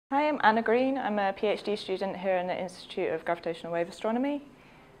Hi, I'm Anna Green. I'm a PhD student here in the Institute of Gravitational Wave Astronomy,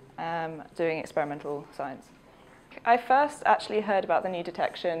 doing experimental science. I first actually heard about the new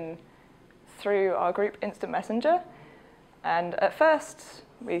detection through our group Instant Messenger, and at first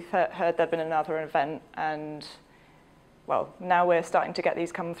we heard there'd been another event, and well, now we're starting to get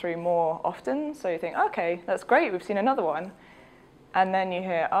these come through more often, so you think, okay, that's great, we've seen another one. And then you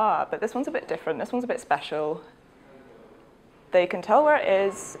hear, but this one's a bit different, this one's a bit special. They can tell where it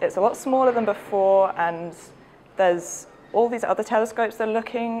is, it's a lot smaller than before, and there's all these other telescopes that are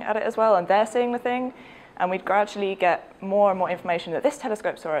looking at it as well, and they're seeing the thing, and we'd gradually get more and more information that this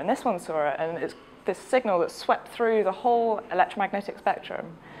telescope saw it, and this one saw it, and it's this signal that swept through the whole electromagnetic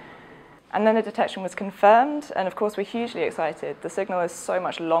spectrum. And then the detection was confirmed, and of course we're hugely excited. The signal is so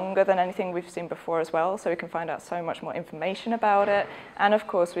much longer than anything we've seen before as well, so we can find out so much more information about it. And of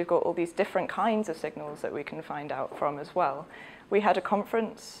course we've got all these different kinds of signals that we can find out from as well. We had a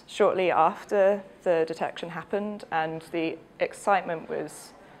conference shortly after the detection happened, and the excitement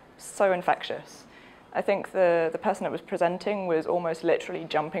was so infectious. I think the person that was presenting was almost literally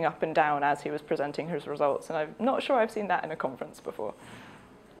jumping up and down as he was presenting his results, and I'm not sure I've seen that in a conference before.